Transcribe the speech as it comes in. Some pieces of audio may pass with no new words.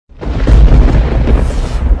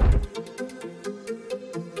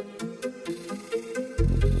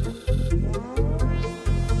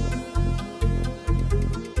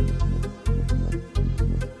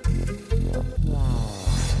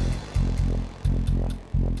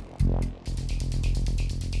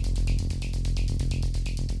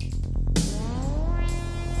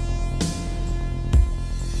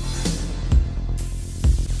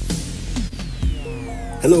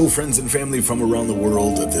Hello friends and family from around the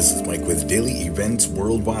world, this is Mike with Daily Events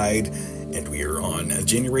Worldwide, and we are on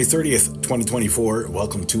January 30th, 2024.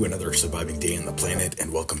 Welcome to another surviving day on the planet,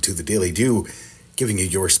 and welcome to the Daily Do, giving you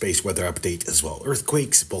your space weather update as well.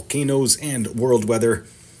 Earthquakes, volcanoes, and world weather.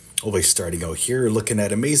 Always starting out here, looking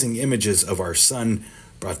at amazing images of our sun,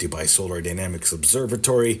 brought to you by Solar Dynamics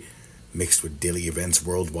Observatory, mixed with Daily Events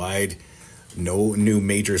Worldwide. No new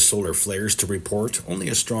major solar flares to report, only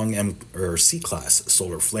a strong C-class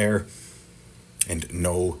solar flare, and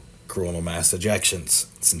no coronal mass ejections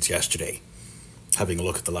since yesterday. Having a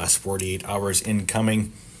look at the last 48 hours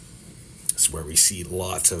incoming, this is where we see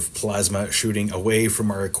lots of plasma shooting away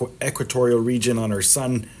from our equatorial region on our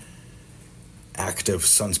sun. Active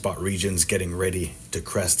sunspot regions getting ready to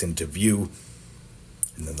crest into view.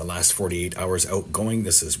 And then the last 48 hours outgoing,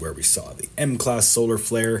 this is where we saw the M-class solar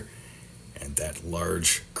flare and that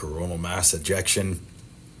large coronal mass ejection.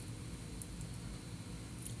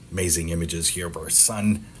 Amazing images here of our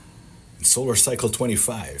sun. And solar cycle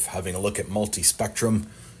 25, having a look at multi-spectrum,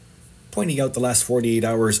 pointing out the last 48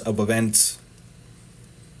 hours of events.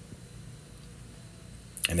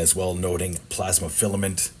 And as well noting plasma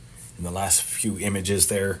filament in the last few images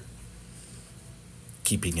there.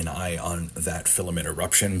 Keeping an eye on that filament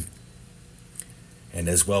eruption. And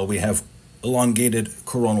as well we have elongated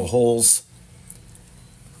coronal holes.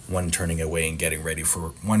 One turning away and getting ready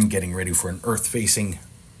for an Earth-facing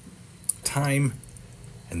time,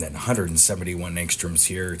 and then 171 angstroms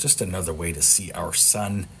here. Just another way to see our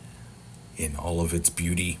sun in all of its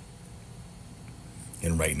beauty.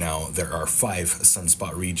 And right now there are 5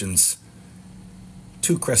 sunspot regions,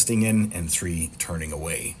 2 cresting in and 3 turning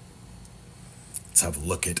away. Let's have a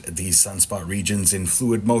look at these sunspot regions in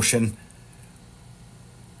fluid motion.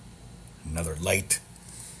 Another light.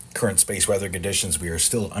 Current space weather conditions, we are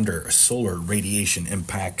still under solar radiation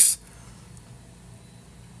impacts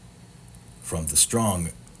from the strong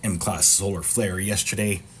M-class solar flare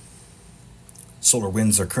yesterday. Solar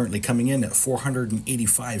winds are currently coming in at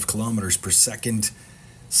 485 kilometers per second,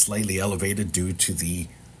 slightly elevated due to the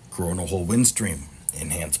coronal hole wind stream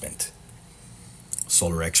enhancement.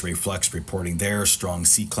 Solar X-ray flux reporting there, strong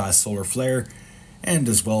C-class solar flare, and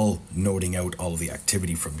as well noting out all of the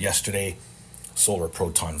activity from yesterday. Solar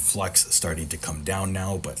proton flux starting to come down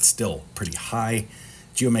now, but still pretty high.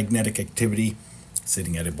 Geomagnetic activity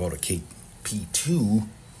sitting at about a KP2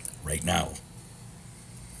 right now.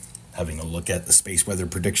 Having a look at the Space Weather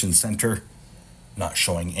Prediction Center, not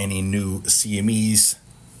showing any new CMEs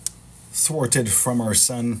thwarted from our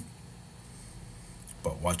sun,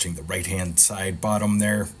 but watching the right-hand side bottom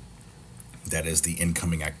there, that is the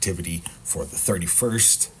incoming activity for the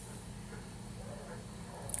 31st.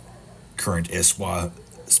 Current ISWA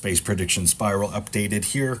space prediction spiral updated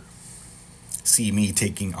here. CME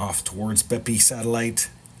taking off towards Bepi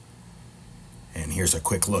satellite. And here's a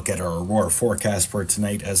quick look at our aurora forecast for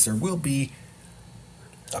tonight, as there will be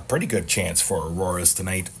a pretty good chance for auroras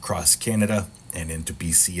tonight across Canada and into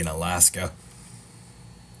BC and Alaska.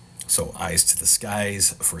 So eyes to the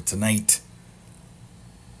skies for tonight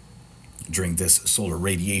during this solar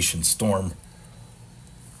radiation storm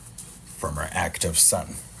from our active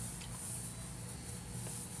sun.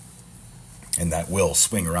 And that will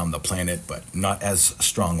swing around the planet, but not as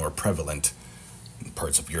strong or prevalent in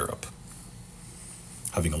parts of Europe.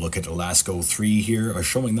 Having a look at Alaska 3 here, are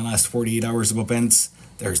showing the last 48 hours of events.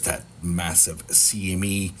 There's that massive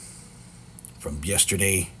CME from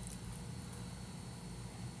yesterday.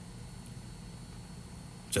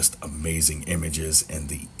 Just amazing images, and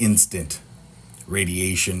the instant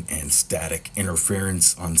radiation and static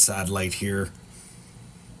interference on satellite here.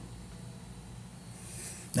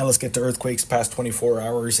 Now let's get to earthquakes past 24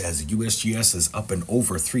 hours, as USGS is up and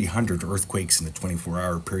over 300 earthquakes in the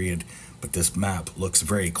 24-hour period, but this map looks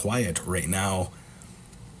very quiet right now.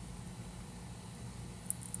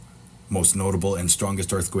 Most notable and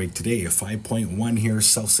strongest earthquake today, a 5.1 here,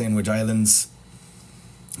 South Sandwich Islands,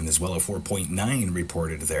 and as well a 4.9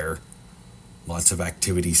 reported there. Lots of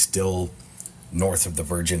activity still north of the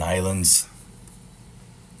Virgin Islands.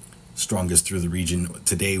 Strongest through the region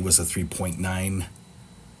today was a 3.9.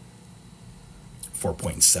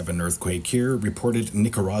 4.7 earthquake here, reported in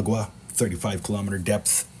Nicaragua, 35-kilometer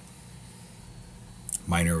depth.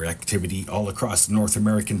 Minor activity all across the North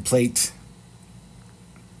American plate.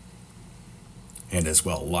 And as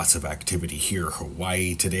well, lots of activity here.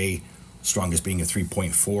 Hawaii today, strongest being a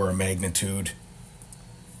 3.4 magnitude.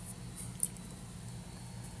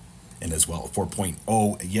 And as well,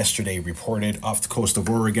 4.0 yesterday reported off the coast of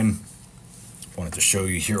Oregon. Wanted to show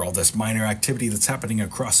you here all this minor activity that's happening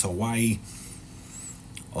across Hawaii.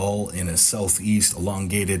 All in a southeast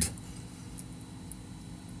elongated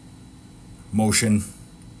motion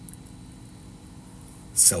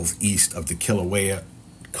southeast of the Kilauea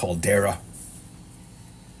caldera.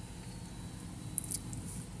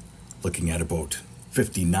 Looking at about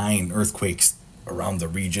 59 earthquakes around the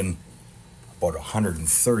region, about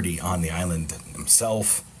 130 on the island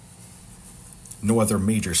themselves. No other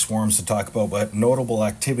major swarms to talk about, but notable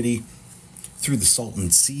activity through the Salton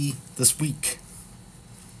Sea this week,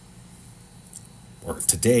 or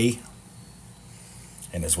today,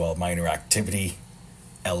 and as well minor activity,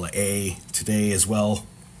 LA today as well.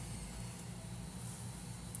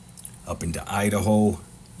 Up into Idaho,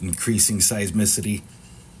 increasing seismicity,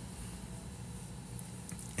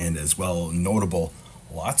 and as well notable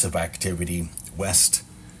lots of activity west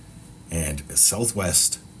and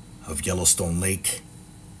southwest of Yellowstone Lake.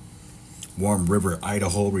 Warm River,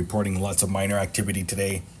 Idaho, reporting lots of minor activity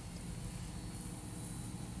today.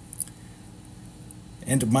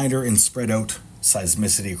 And minor and spread out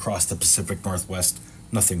seismicity across the Pacific Northwest.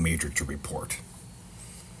 Nothing major to report.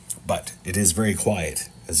 But it is very quiet,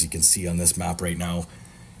 as you can see on this map right now.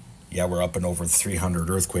 Yeah, we're up and over 300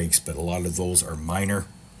 earthquakes, but a lot of those are minor.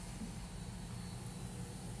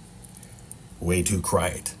 Way too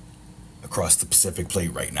quiet across the Pacific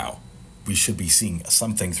Plate right now. We should be seeing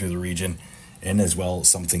something through the region, and as well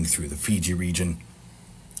something through the Fiji region.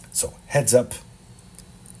 So heads up,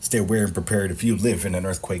 stay aware and prepared. If you live in an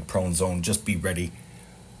earthquake prone zone, just be ready,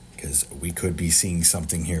 because we could be seeing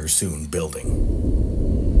something here soon building.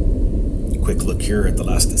 Quick look here at the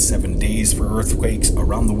last 7 days for earthquakes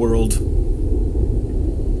around the world.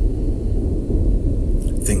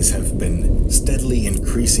 Things have been steadily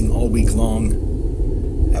increasing all week long.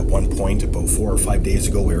 At one point, about 4 or 5 days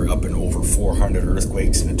ago, we were up and over 400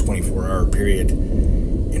 earthquakes in a 24-hour period,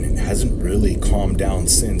 and it hasn't really calmed down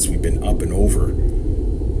since. We've been up and over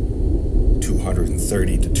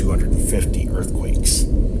 230 to 250 earthquakes.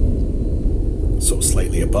 So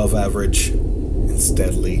slightly above average and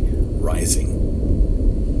steadily rising.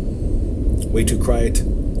 Way too quiet,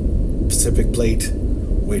 Pacific Plate.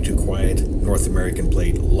 Way too quiet, North American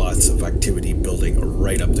Plate. Lots of activity building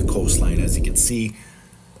right up the coastline, as you can see,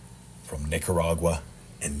 from Nicaragua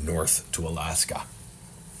and north to Alaska.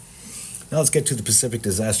 Now let's get to the Pacific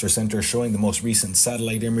Disaster Center, showing the most recent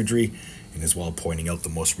satellite imagery, and as well pointing out the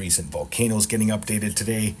most recent volcanoes getting updated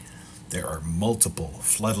today. There are multiple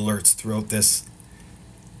flood alerts throughout this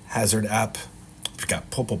hazard app. We've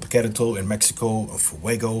got Popocatépetl in Mexico,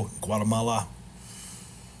 Fuego, Guatemala.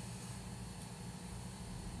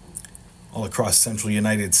 All across central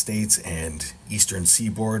United States and eastern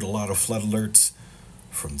seaboard, a lot of flood alerts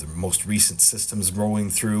from the most recent systems rolling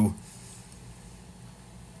through.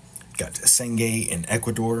 Got Sengay in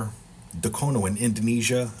Ecuador, Dakono in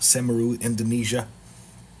Indonesia, Semeru, Indonesia,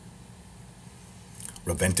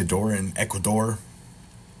 Reventador in Ecuador,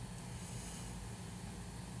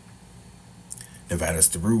 Nevadas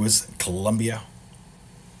de Ruiz, Colombia.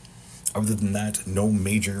 Other than that, no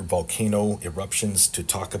major volcano eruptions to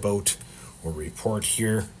talk about or report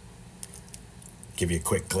here. Give you a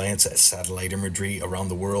quick glance at satellite imagery around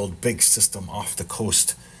the world. Big system off the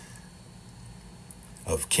coast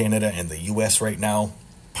of Canada and the US right now.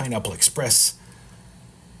 Pineapple Express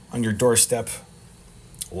on your doorstep.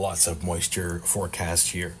 Lots of moisture forecast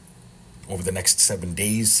here over the next 7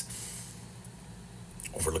 days.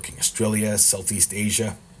 Overlooking Australia, Southeast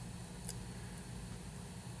Asia.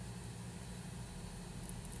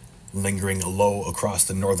 Lingering low across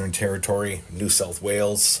the Northern Territory, New South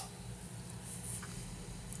Wales.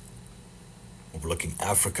 Overlooking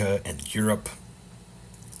Africa and Europe.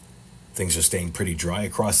 Things are staying pretty dry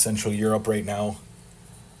across Central Europe right now.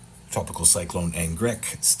 Tropical cyclone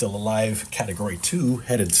Angric still alive, Category 2,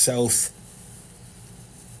 headed south.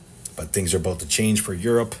 But things are about to change for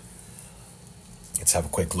Europe. Let's have a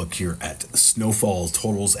quick look here at snowfall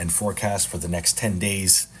totals and forecasts for the next 10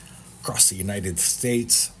 days across the United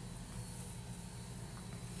States.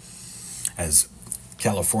 As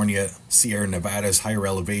California, Sierra Nevada's higher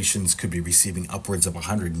elevations could be receiving upwards of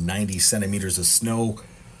 190 centimeters of snow.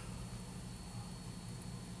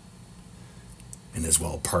 And as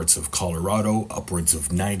well, parts of Colorado, upwards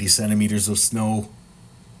of 90 centimeters of snow.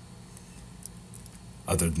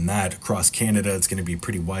 Other than that, across Canada, it's going to be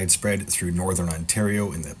pretty widespread through northern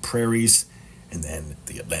Ontario and the prairies, and then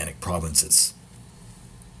the Atlantic provinces.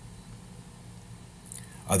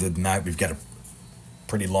 Other than that, we've got a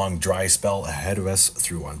pretty long dry spell ahead of us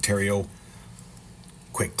through Ontario.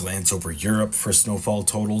 Quick glance over Europe for snowfall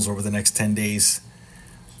totals over the next 10 days,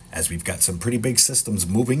 as we've got some pretty big systems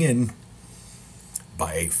moving in.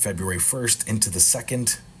 By February 1st into the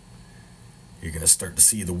 2nd, you're going to start to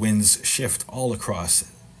see the winds shift all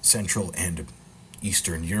across Central and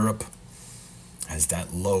Eastern Europe. as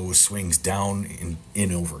that low swings down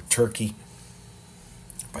in over Turkey.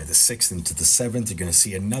 By the 6th into the 7th, you're going to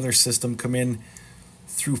see another system come in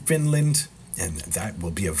through Finland, and that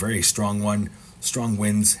will be a very strong one. Strong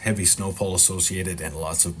winds, heavy snowfall associated, and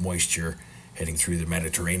lots of moisture heading through the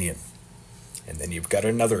Mediterranean. And then you've got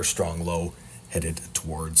another strong low headed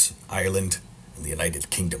towards Ireland and the United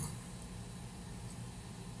Kingdom.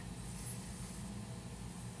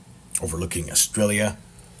 Overlooking Australia,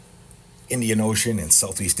 Indian Ocean, and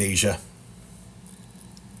Southeast Asia.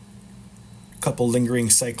 A couple lingering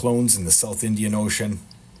cyclones in the South Indian Ocean,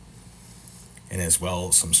 and as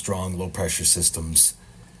well some strong low pressure systems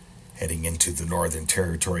heading into the Northern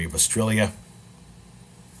Territory of Australia.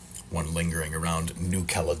 One lingering around New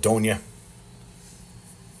Caledonia.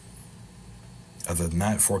 Other than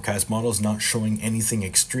that, forecast models not showing anything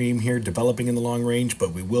extreme here developing in the long range,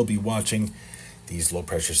 but we will be watching these low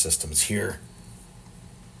pressure systems here.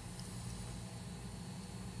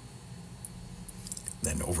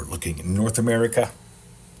 Then overlooking North America.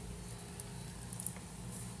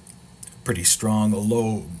 Pretty strong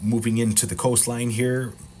low moving into the coastline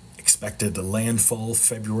here. Expected to landfall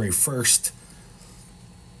February 1st.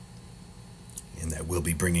 And that will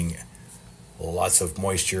be bringing lots of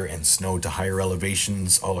moisture and snow to higher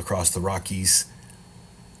elevations all across the Rockies.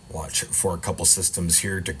 Watch for a couple systems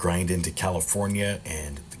here to grind into California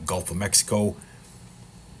and the Gulf of Mexico.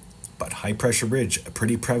 But high pressure ridge,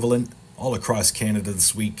 pretty prevalent all across Canada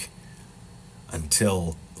this week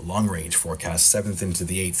until the long range forecast 7th into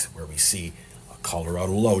the 8th, where we see a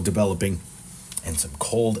Colorado low developing and some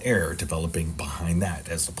cold air developing behind that,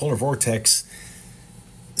 as the polar vortex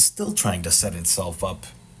is still trying to set itself up,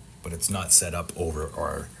 but it's not set up over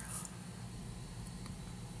our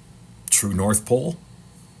true North Pole.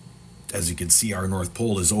 As you can see, our North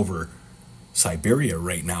Pole is over Siberia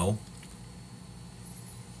right now.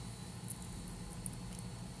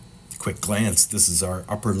 Quick glance, this is our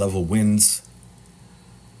upper level winds.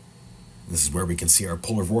 This is where we can see our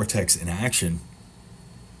polar vortex in action.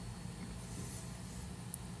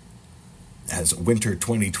 As winter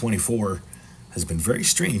 2024 has been very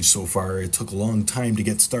strange so far. It took a long time to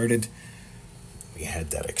get started. We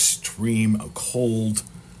had that extreme cold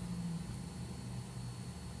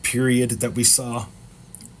period that we saw.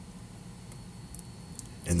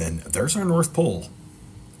 And then there's our North Pole.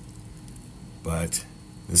 But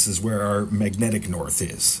this is where our magnetic north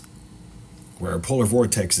is, where our polar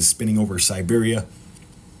vortex is spinning over Siberia,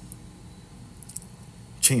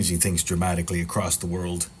 changing things dramatically across the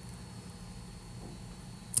world.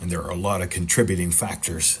 And there are a lot of contributing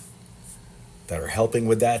factors that are helping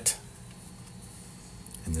with that.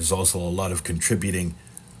 And there's also a lot of contributing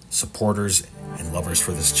supporters and lovers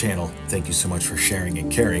for this channel. Thank you so much for sharing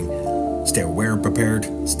and caring. Stay aware and prepared.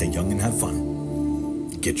 Stay young and have fun.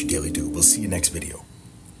 Get your daily dew. We'll see you next video.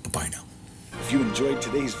 Bye-bye now. If you enjoyed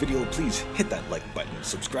today's video, please hit that like button,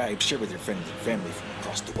 subscribe, share with your friends and family from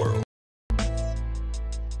across the world.